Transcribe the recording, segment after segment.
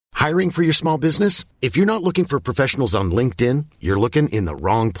Hiring for your small business? If you're not looking for professionals on LinkedIn, you're looking in the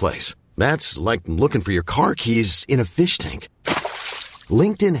wrong place. That's like looking for your car keys in a fish tank.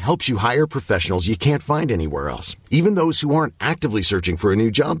 LinkedIn helps you hire professionals you can't find anywhere else, even those who aren't actively searching for a new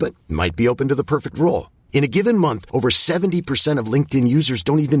job but might be open to the perfect role. In a given month, over 70% of LinkedIn users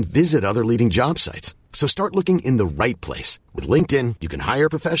don't even visit other leading job sites. So start looking in the right place. With LinkedIn, you can hire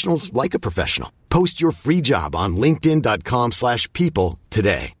professionals like a professional. Post your free job on linkedin.com/people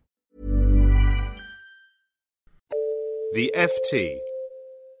today. The FT.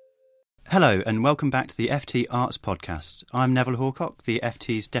 Hello and welcome back to the FT Arts Podcast. I'm Neville Hawcock, the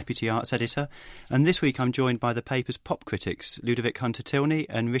FT's Deputy Arts Editor, and this week I'm joined by the paper's pop critics Ludovic Hunter-Tilney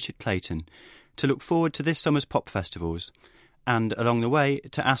and Richard Clayton to look forward to this summer's pop festivals, and along the way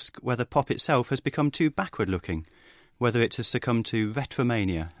to ask whether pop itself has become too backward-looking, whether it has succumbed to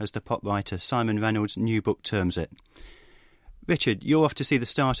retromania, as the pop writer Simon Reynolds' new book terms it. Richard, you're off to see the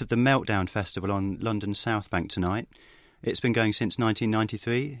start of the Meltdown Festival on London's South Bank tonight. It's been going since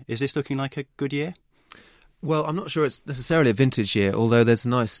 1993. Is this looking like a good year? Well, I'm not sure it's necessarily a vintage year, although there's a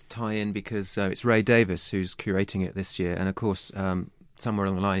nice tie-in because it's Ray Davies who's curating it this year, and of course somewhere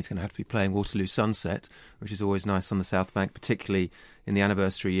along the line he's going to have to be playing Waterloo Sunset, which is always nice on the South Bank, particularly in the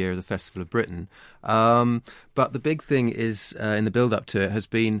anniversary year of the Festival of Britain. But the big thing is, in the build-up to it, has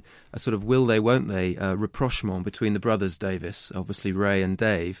been a sort of will they, won't they rapprochement between the brothers Davis, obviously Ray and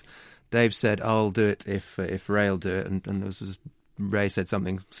Dave. Dave said, I'll do it if Ray'll do it, and Ray said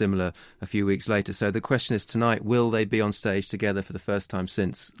something similar a few weeks later. So the question is tonight, will they be on stage together for the first time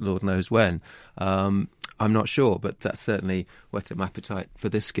since Lord knows when? I'm not sure, but that's certainly whetted my appetite for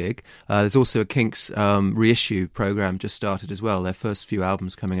this gig. There's also a Kinks reissue programme just started as well, their first few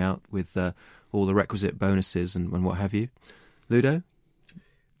albums coming out with all the requisite bonuses and what have you. Ludo?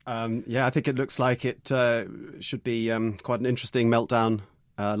 Yeah, I think it looks like it should be quite an interesting Meltdown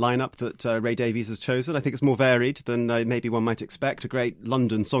lineup that Ray Davies has chosen. I think it's more varied than maybe one might expect. A great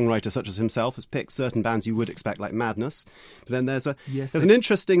London songwriter such as himself has picked certain bands you would expect, like Madness. But then there's an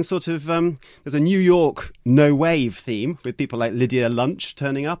interesting sort of there's a New York no wave theme with people like Lydia Lunch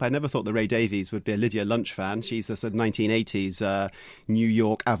turning up. I never thought that Ray Davies would be a Lydia Lunch fan. She's a sort of 1980s New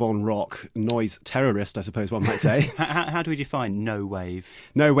York avant rock noise terrorist, I suppose one might say. How do we define no wave?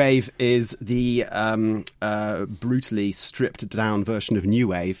 No wave is the brutally stripped down version of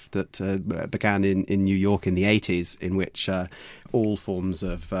new wave that began in New York in the 80s, in which all forms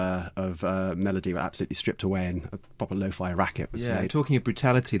of melody were absolutely stripped away and a proper lo-fi racket was made. Talking of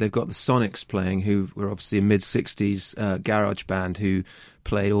brutality, they've got the Sonics playing, who were obviously a mid-60s garage band who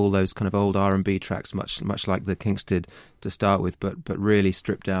played all those kind of old R&B tracks, much like the Kinks did to start with, but really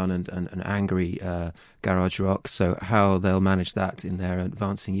stripped down and angry garage rock. So how they'll manage that in their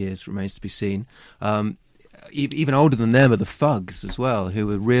advancing years remains to be seen. Even older than them are the Fugs as well, who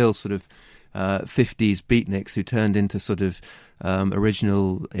were real sort of 50s beatniks who turned into sort of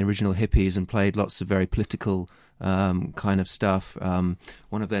original hippies and played lots of very political kind of stuff. One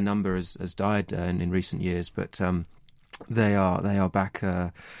of their number has died in recent years, but they are back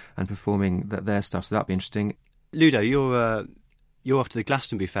and performing their stuff, so that'll be interesting. Ludo, you're off to the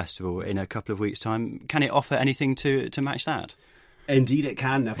Glastonbury Festival in a couple of weeks' time. Can it offer anything to match that? Indeed it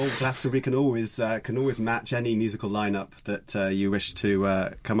can, Neville. Glastonbury can always match any musical lineup that you wish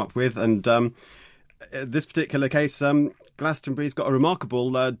to come up with. And in this particular case, Glastonbury's got a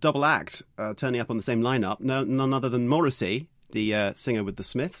remarkable double act turning up on the same lineup. None other than Morrissey, the singer with the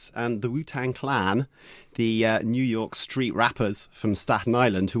Smiths, and the Wu-Tang Clan, the New York street rappers from Staten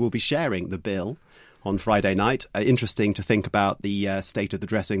Island, who will be sharing the bill on Friday night. Interesting to think about the state of the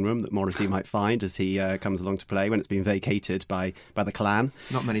dressing room that Morrissey might find as he comes along to play when it's been vacated by the Clan.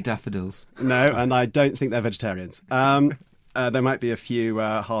 Not many daffodils. No, and I don't think they're vegetarians. There might be a few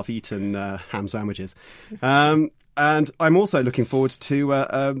half-eaten ham sandwiches. And I'm also looking forward to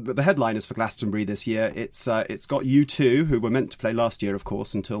the headliners for Glastonbury this year. It's got U2, who were meant to play last year, of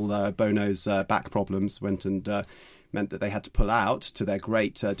course, until Bono's back problems went and meant that they had to pull out, to their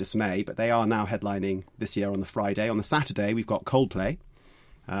great dismay. But they are now headlining this year on the Friday. On the Saturday, we've got Coldplay.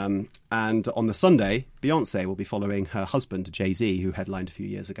 And on the Sunday, Beyonce will be following her husband, Jay-Z, who headlined a few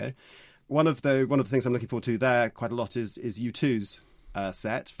years ago. One of the things I'm looking forward to there quite a lot is U2's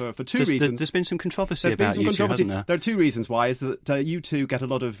set for two reasons. There's been some controversy about U2, hasn't there? There are two reasons why. Is that U2 get a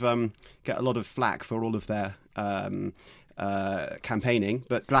lot of flack for all of their campaigning,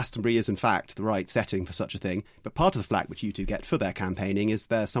 but Glastonbury is in fact the right setting for such a thing. But part of the flack which U2 get for their campaigning is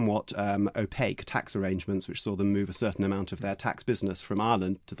their somewhat opaque tax arrangements, which saw them move a certain amount of their tax business from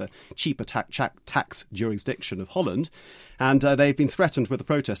Ireland to the cheaper tax jurisdiction of Holland. And they've been threatened with a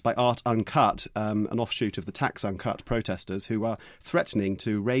protest by Art Uncut, an offshoot of the Tax Uncut protesters, who are threatening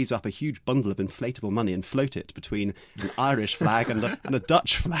to raise up a huge bundle of inflatable money and float it between an Irish flag and a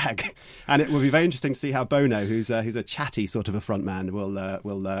Dutch flag. And it will be very interesting to see how Bono, who's a chatty sort of a front man, will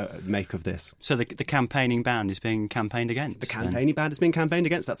make of this. So the campaigning ban is being campaigned against? The campaigning ban is being campaigned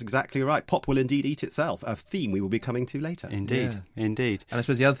against. That's exactly right. Pop will indeed eat itself, a theme we will be coming to later. Indeed. And I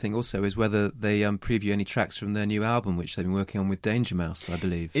suppose the other thing also is whether they preview any tracks from their new album, which they've been working on with Danger Mouse, I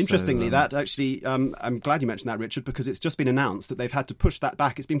believe. Interestingly, that actually, I'm glad you mentioned that, Richard, because it's just been announced that they've had to push that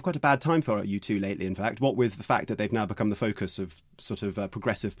back. It's been quite a bad time for U2 lately, in fact, what with the fact that they've now become the focus of sort of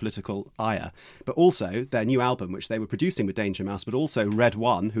progressive political ire, but also their new album, which they were producing with Danger Mouse, but also Red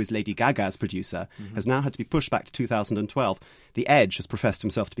One, who is Lady Gaga's producer, has now had to be pushed back to 2012. The Edge has professed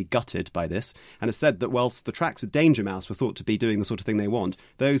himself to be gutted by this and has said that whilst the tracks with Danger Mouse were thought to be doing the sort of thing they want,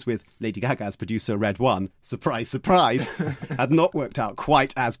 those with Lady Gaga's producer Red One, surprise, surprise, had not worked out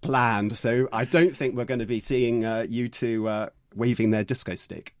quite as planned. So I don't think we're going to be seeing U2 waving their disco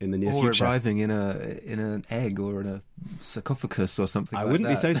stick in the near future. Or arriving in an egg or in a sarcophagus or something like that. I wouldn't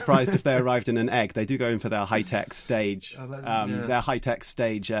be so surprised if they arrived in an egg. They do go in for their high-tech stage,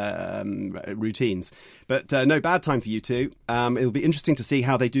 routines. But no, bad time for U2. It'll be interesting to see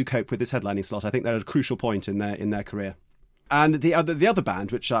how they do cope with this headlining slot. I think they're at a crucial point in their career. And the other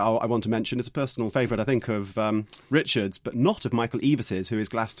band, which I want to mention, is a personal favourite, I think, of Richard's, but not of Michael Evis's, who is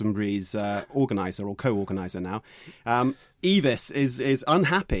Glastonbury's organiser or co-organiser now. Evis is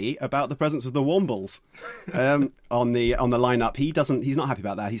unhappy about the presence of the Wombles on the lineup. He's not happy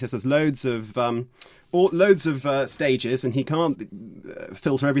about that. He says there's loads of stages, and he can't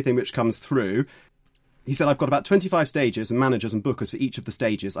filter everything which comes through. He said, I've got about 25 stages and managers and bookers for each of the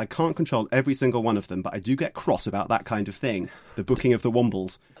stages. I can't control every single one of them, but I do get cross about that kind of thing, the booking of the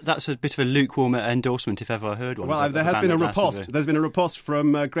Wombles. That's a bit of a lukewarm endorsement, if ever I heard one. Well, there has been a riposte. There's been a riposte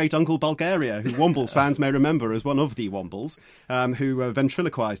from Great Uncle Bulgaria, who Wombles fans may remember as one of the Wombles, who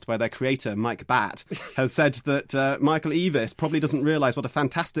ventriloquised by their creator, Mike Batt, has said that Michael Evis probably doesn't realise what a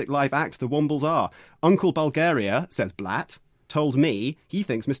fantastic live act the Wombles are. Uncle Bulgaria, says Blatt, told me he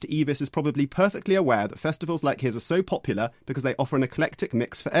thinks Mr. Evis is probably perfectly aware that festivals like his are so popular because they offer an eclectic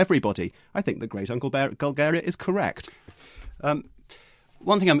mix for everybody. I think the Great Uncle Bulgaria is correct. One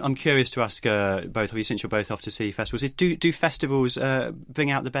thing I'm curious to ask both of you, since you're both off to see festivals, is do festivals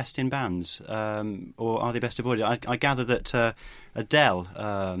bring out the best in bands, or are they best avoided? I gather that Adele,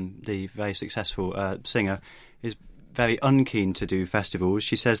 the very successful singer, is very unkeen to do festivals.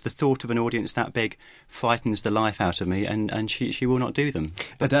 She says the thought of an audience that big frightens the life out of me, and she will not do them.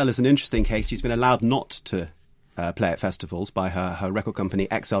 Adele is an interesting case. She's been allowed not to play at festivals by her record company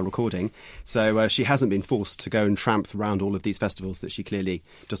XL Recording, so she hasn't been forced to go and tramp around all of these festivals that she clearly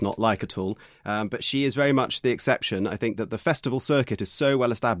does not like at all, but she is very much the exception. I think that the festival circuit is so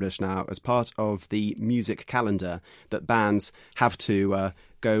well established now as part of the music calendar that bands have to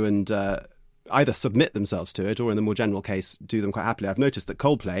go and either submit themselves to it or, in the more general case, do them quite happily. I've noticed that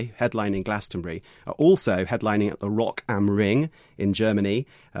Coldplay, headlining Glastonbury, are also headlining at the Rock am Ring in Germany.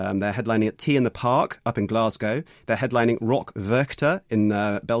 They're headlining at Tea in the Park up in Glasgow. They're headlining Rock Werchter in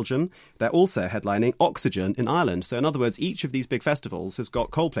Belgium. They're also headlining Oxygen in Ireland. So, in other words, each of these big festivals has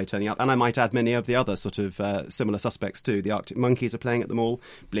got Coldplay turning up, and I might add many of the other sort of similar suspects too. The Arctic Monkeys are playing at them all.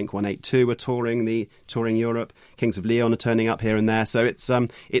 Blink-182 are touring Europe. Kings of Leon are turning up here and there. So it's a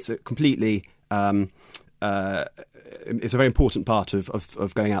completely it's a very important part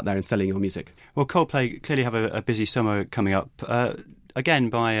of going out there and selling your music. Well, Coldplay clearly have a busy summer coming up. Again,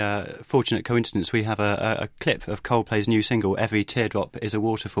 by fortunate coincidence, we have a clip of Coldplay's new single, Every Teardrop is a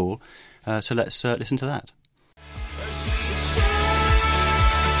Waterfall. So let's listen to that.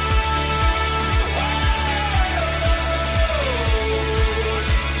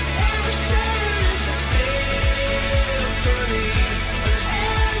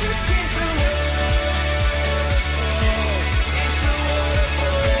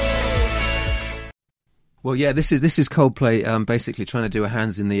 Well, yeah, this is Coldplay basically trying to do a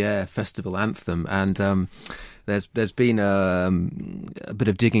Hands in the Air festival anthem, and there's been a bit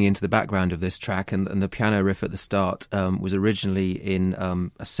of digging into the background of this track, and the piano riff at the start was originally in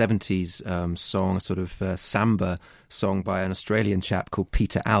a 70s song, a sort of samba song by an Australian chap called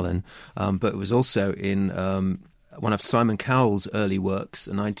Peter Allen, but it was also in one of Simon Cowell's early works,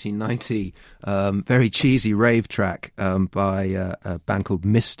 a 1990 very cheesy rave track by a band called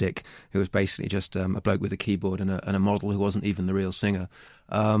Mystic, who was basically just a bloke with a keyboard and a model who wasn't even the real singer.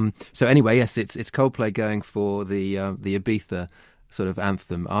 So anyway, yes, it's Coldplay going for the Ibiza sort of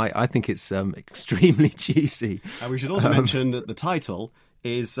anthem. I think it's extremely cheesy. We should also mention that the title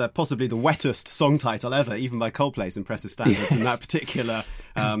is possibly the wettest song title ever, even by Coldplay's impressive standards in that particular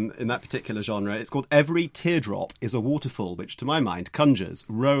genre. It's called Every Teardrop is a Waterfall, which to my mind conjures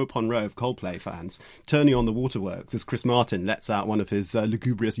row upon row of Coldplay fans turning on the waterworks as Chris Martin lets out one of his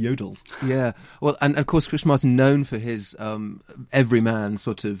lugubrious yodels. Yeah, well, and of course Chris Martin known for his everyman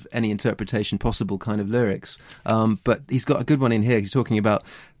sort of any interpretation possible kind of lyrics, but he's got a good one in here. He's talking about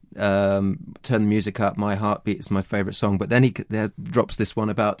turn the music up, my heartbeat is my favourite song, but then he drops this one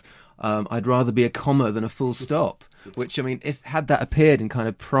about I'd rather be a comma than a full stop, which, I mean, had that appeared in kind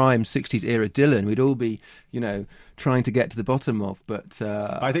of prime 60s era Dylan, we'd all be, trying to get to the bottom of. But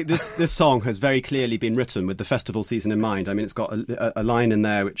I think this song has very clearly been written with the festival season in mind. I mean, it's got a line in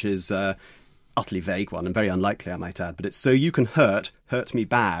there which is utterly vague one and very unlikely, I might add, but it's so you can hurt me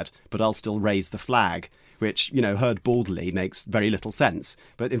bad, but I'll still raise the flag, which, heard baldly makes very little sense.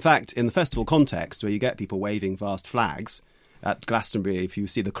 But in fact, in the festival context, where you get people waving vast flags, at Glastonbury, if you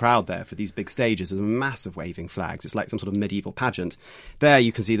see the crowd there for these big stages, there's a massive waving flags. It's like some sort of medieval pageant. There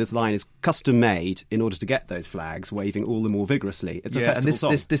you can see this line is custom made in order to get those flags, waving all the more vigorously. It's a festival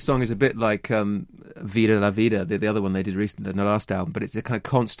song. This song is a bit like Vida la Vida, the other one they did recently in the last album, but it's a kind of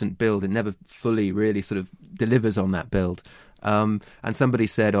constant build. It never fully really sort of delivers on that build. And somebody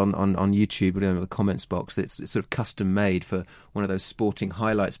said on YouTube, in the comments box, that it's sort of custom made for one of those sporting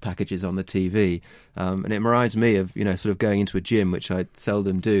highlights packages on the TV. And it reminds me of, sort of going into a gym, which I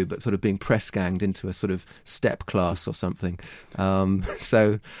seldom do, but sort of being press ganged into a sort of step class or something.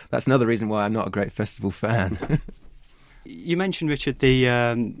 So that's another reason why I'm not a great festival fan. You mentioned, Richard,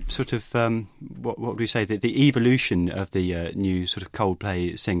 the sort of what would we say, the evolution of the new sort of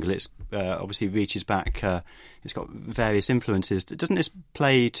Coldplay single. It's obviously reaches back. It's got various influences. Doesn't this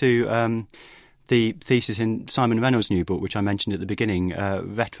play to the thesis in Simon Reynolds' new book, which I mentioned at the beginning,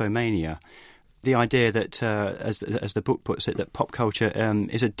 Retromania? The idea that, as the book puts it, that pop culture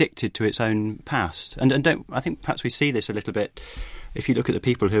is addicted to its own past, and I think perhaps we see this a little bit. If you look at the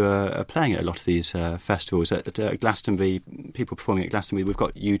people who are playing at a lot of these festivals, at Glastonbury, people performing at Glastonbury, we've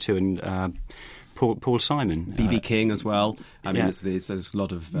got U2 and Paul Simon. B.B. King as well. I mean, there's a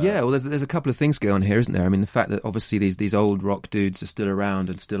lot of... Yeah, well, there's a couple of things going on here, isn't there? I mean, the fact that obviously these old rock dudes are still around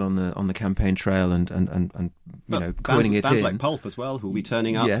and still on the campaign trail and coining it in. Bands like Pulp as well, who will be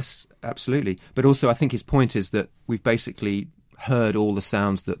turning up. Yes, absolutely. But also, I think his point is that we've basically heard all the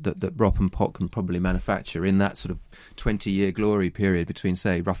sounds that rock and pop can probably manufacture in that sort of 20-year glory period between,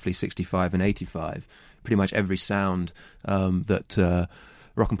 say, roughly 65 and 85. Pretty much every sound that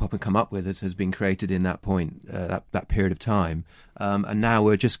rock and pop can come up with has been created in that point, that period of time. And now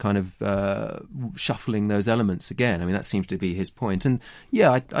we're just kind of shuffling those elements again. I mean, that seems to be his point. And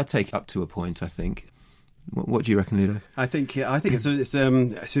yeah, I take up to a point, I think. What do you reckon, Ludo? I think it's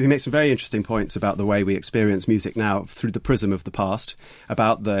so he makes some very interesting points about the way we experience music now through the prism of the past,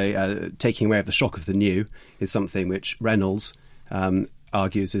 about the taking away of the shock of the new is something which Reynolds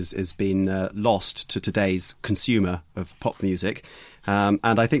argues is been lost to today's consumer of pop music. And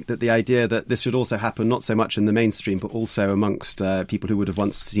I think that the idea that this should also happen not so much in the mainstream, but also amongst people who would have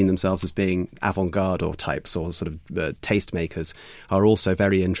once seen themselves as being avant-garde or types or sort of tastemakers are also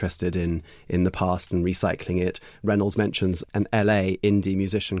very interested in the past and recycling it. Reynolds mentions an LA indie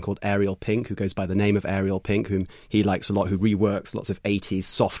musician called Ariel Pink, who goes by the name of Ariel Pink, whom he likes a lot, who reworks lots of 80s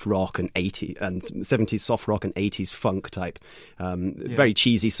soft rock and 70s soft rock and 80s funk type very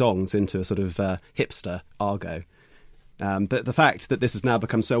cheesy songs into a sort of hipster argot. But the fact that this has now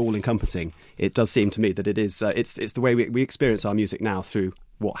become so all-encompassing, it does seem to me that it is it's the way we experience our music now through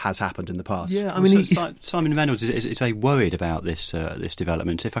what has happened in the past. Yeah, I mean, Simon Reynolds is very worried about this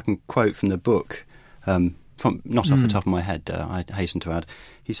development. If I can quote from the book, from not off the top of my head, I hasten to add,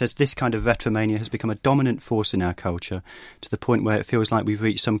 he says, "This kind of retromania has become a dominant force in our culture to the point where it feels like we've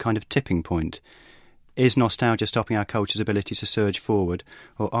reached some kind of tipping point. Is nostalgia stopping our culture's ability to surge forward,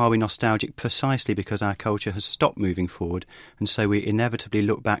 or are we nostalgic precisely because our culture has stopped moving forward, and so we inevitably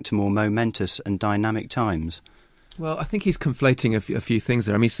look back to more momentous and dynamic times?" Well, I think he's conflating a few things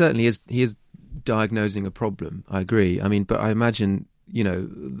there. I mean, certainly he is diagnosing a problem, I agree. I mean, but I imagine,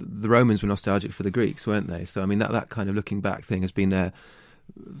 the Romans were nostalgic for the Greeks, weren't they? So, I mean, that kind of looking back thing has been there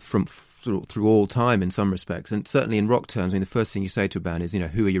from through all time in some respects, and certainly in rock terms. I mean, the first thing you say to a band is,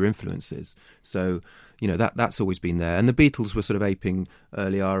 who are your influences? So, that's always been there. And the Beatles were sort of aping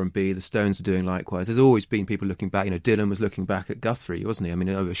early R&B. The Stones are doing likewise. There's always been people looking back. Dylan was looking back at Guthrie, wasn't he? I mean,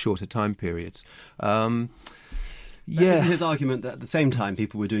 over shorter time periods. Isn't his argument that at the same time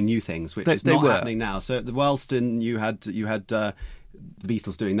people were doing new things, which is not happening now? So whilst you had the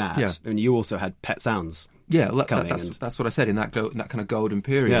Beatles doing that, and you also had Pet Sounds Yeah, well, coming. that's what I said in that kind of golden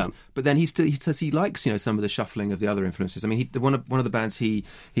period. Yeah. But then he says he likes some of the shuffling of the other influences. I mean, one of the bands he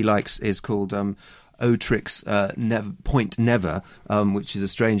likes is called Otrix Point Never, which is a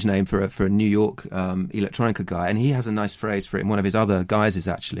strange name for a New York electronica guy, and he has a nice phrase for it in one of his other guises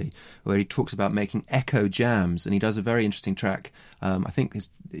actually, where he talks about making echo jams, and he does a very interesting track. I think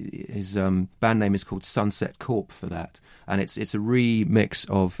his band name is called Sunset Corp for that, and it's a remix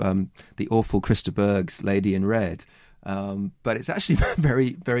of the awful Krista Berg's Lady in Red. But it's actually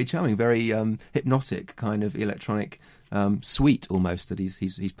very, very charming, very hypnotic kind of electronic suite almost that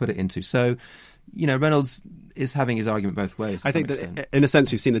he's put it into. So, Reynolds is having his argument both ways. I think that, in a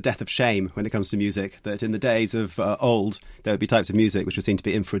sense, we've seen the death of shame when it comes to music, that in the days of old, there would be types of music which were seen to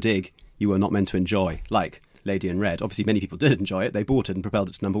be in for a dig you were not meant to enjoy, like Lady in Red. Obviously, many people did enjoy it. They bought it and propelled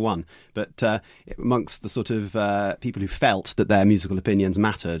it to number one. But amongst the sort of people who felt that their musical opinions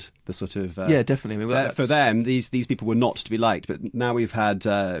mattered, the sort of... yeah, definitely. I mean, for them, these people were not to be liked. But now we've had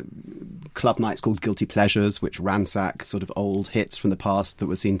club nights called Guilty Pleasures, which ransack sort of old hits from the past that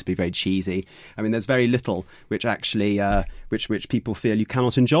were seen to be very cheesy. I mean, there's very little which actually... which people feel you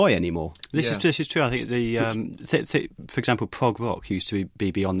cannot enjoy anymore. This is true. I think for example, prog rock used to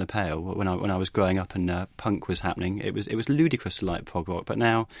be beyond the pale when I was growing up and punk was happening. It was ludicrous to like prog rock, but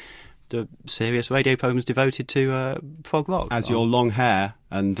now the serious radio programs devoted to prog rock. As your long hair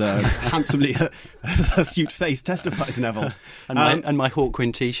and handsomely hirsute face testifies, Neville, and my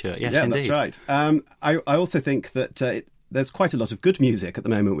Hawkwind T-shirt. Yes, yeah, indeed. That's right. I also think that there's quite a lot of good music at the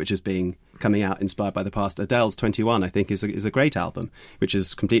moment which is coming out inspired by the past. Adele's 21, I think, is a great album, which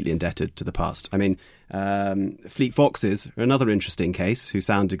is completely indebted to the past. I mean, Fleet Foxes are another interesting case, who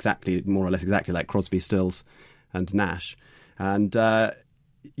sound more or less exactly like Crosby, Stills and Nash. And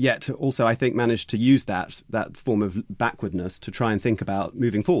yet also, I think, managed to use that form of backwardness to try and think about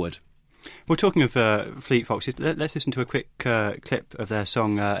moving forward. Well, talking of Fleet Foxes, let's listen to a quick clip of their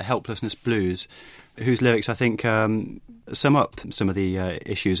song Helplessness Blues, whose lyrics, I think, sum up some of the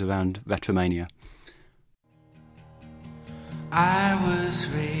issues around retromania. I was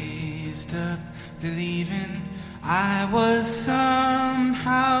raised up believing I was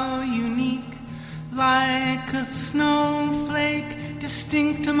somehow unique, like a snowflake,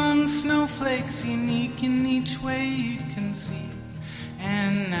 distinct among snowflakes, unique in each way you'd conceive.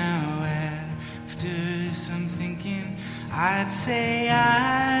 And now after some thinking, I'd say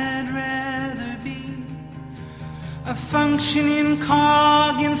I'd rather be a functioning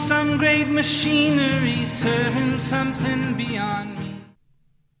cog in some great machinery, serving something beyond me.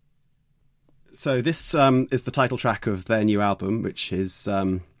 So this is the title track of their new album, which is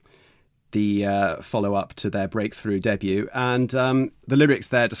the follow-up to their breakthrough debut. And the lyrics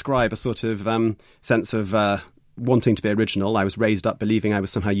there describe a sort of sense of... wanting to be original. I was raised up believing I was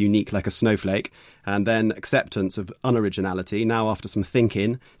somehow unique like a snowflake, and then acceptance of unoriginality. Now, after some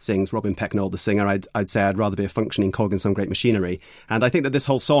thinking, sings Robin Pecknold, the singer, I'd say I'd rather be a functioning cog in some great machinery. And I think that this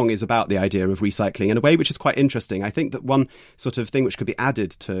whole song is about the idea of recycling in a way which is quite interesting. I think that one sort of thing which could be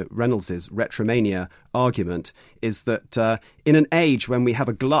added to Reynolds's retromania argument is that in an age when we have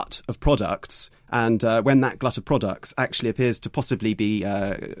a glut of products, and when that glut of products actually appears to possibly be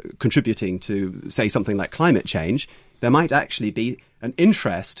contributing to, say, something like climate change, there might actually be an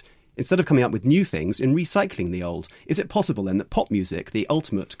interest, instead of coming up with new things, in recycling the old. Is it possible then that pop music, the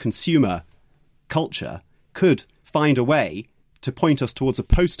ultimate consumer culture, could find a way to point us towards a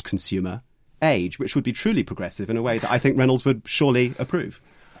post-consumer age, which would be truly progressive in a way that I think Reynolds would surely approve?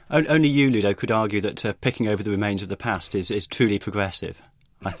 Only you, Ludo, could argue that picking over the remains of the past is truly progressive,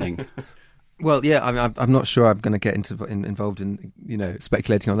 I think. Well, yeah, I mean, I'm not sure I'm going to get involved in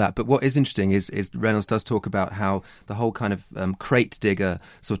speculating on that. But what is interesting is Reynolds does talk about how the whole kind of crate digger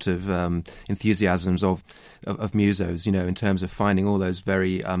sort of enthusiasms of musos, in terms of finding all those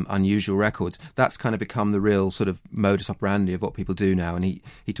very unusual records. That's kind of become the real sort of modus operandi of what people do now. And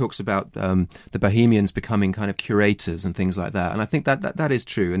he talks about the Bohemians becoming kind of curators and things like that. And I think that is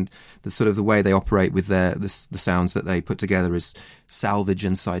true. And the sort of the way they operate with the sounds that they put together is salvage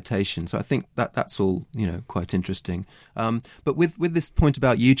and citation. So I think that's all quite interesting. But with this point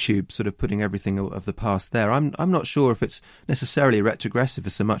about YouTube sort of putting everything of the past there, I'm not sure if it's necessarily retrogressive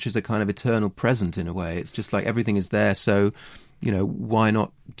as so much as a kind of eternal present in a way. It's just like everything is there, so why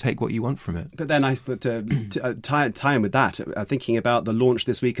not take what you want from it? But then tie in with that, thinking about the launch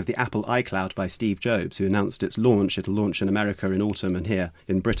this week of the Apple iCloud by Steve Jobs, who announced its launch. It'll launch in America in autumn and here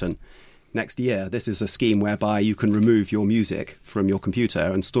in Britain next year. This is a scheme whereby you can remove your music from your computer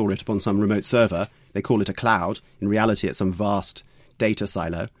and store it upon some remote server. They call it a cloud. In reality, it's some vast data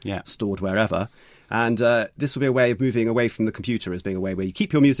silo stored wherever. And this will be a way of moving away from the computer as being a way where you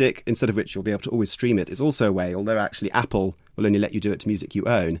keep your music, instead of which you'll be able to always stream it. It's also a way, although actually Apple will only let you do it to music you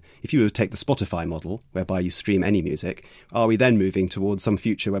own, if you were to take the Spotify model, whereby you stream any music, are we then moving towards some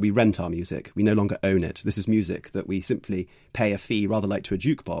future where we rent our music? We no longer own it. This is music that we simply pay a fee, rather like to a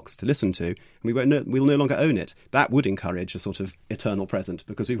jukebox, to listen to, and we'll no longer own it. That would encourage a sort of eternal present,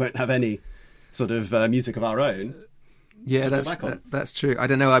 because we won't have any sort of music of our own. Yeah, that's true. I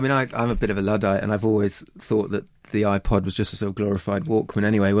don't know. I mean, I'm a bit of a Luddite, and I've always thought that the iPod was just a sort of glorified Walkman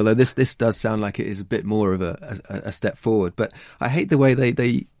anyway, although this does sound like it is a bit more of a step forward. But I hate the way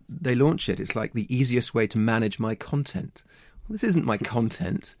they launch it. It's like the easiest way to manage my content. Well, this isn't my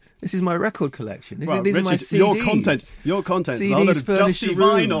content. This is my record collection. These are my CDs. Your content CDs is a lot of furnish dusty the room.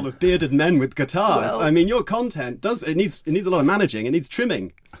 vinyl of bearded men with guitars. Well, I mean, your content needs a lot of managing. It needs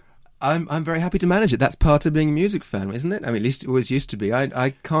trimming. I'm very happy to manage it. That's part of being a music fan, isn't it? I mean, at least it always used to be.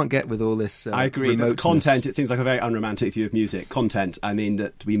 I can't get with all this I agree. remoteness. That content, it seems like a very unromantic view of music. Content, I mean,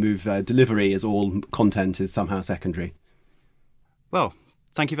 that we move delivery as all content is somehow secondary. Well,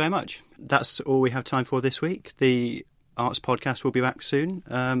 thank you very much. That's all we have time for this week. The Arts Podcast will be back soon.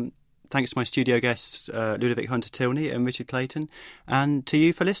 Thanks to my studio guests, Ludovic Hunter-Tilney and Richard Clayton, and to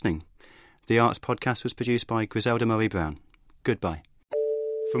you for listening. The Arts Podcast was produced by Griselda Murray-Brown. Goodbye.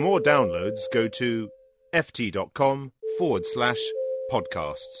 For more downloads, go to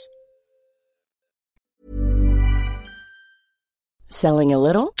ft.com/podcasts. Selling a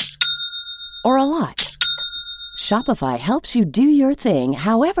little or a lot? Shopify helps you do your thing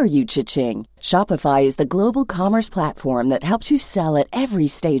however you cha-ching. Shopify is the global commerce platform that helps you sell at every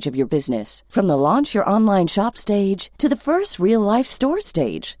stage of your business. From the launch your online shop stage to the first real-life store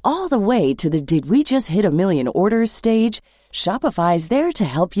stage, all the way to the did we just hit a million orders stage. Shopify is there to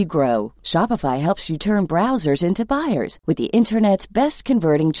help you grow. Shopify helps you turn browsers into buyers with the internet's best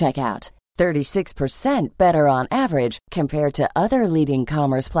converting checkout. 36% better on average compared to other leading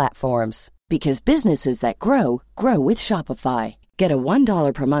commerce platforms. Because businesses that grow, grow with Shopify. Get a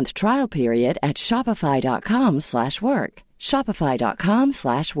 $1 per month trial period at shopify.com/work.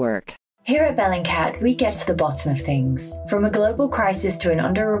 Shopify.com/work. Here at Bellingcat, we get to the bottom of things. From a global crisis to an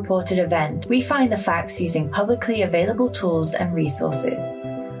underreported event, we find the facts using publicly available tools and resources,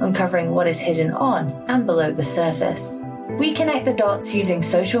 uncovering what is hidden on and below the surface. We connect the dots using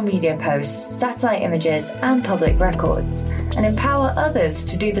social media posts, satellite images, and public records, and empower others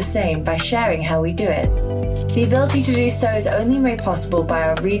to do the same by sharing how we do it. The ability to do so is only made possible by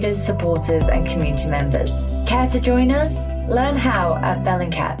our readers, supporters, and community members. Care to join us? Learn how at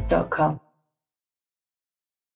bellingcat.com.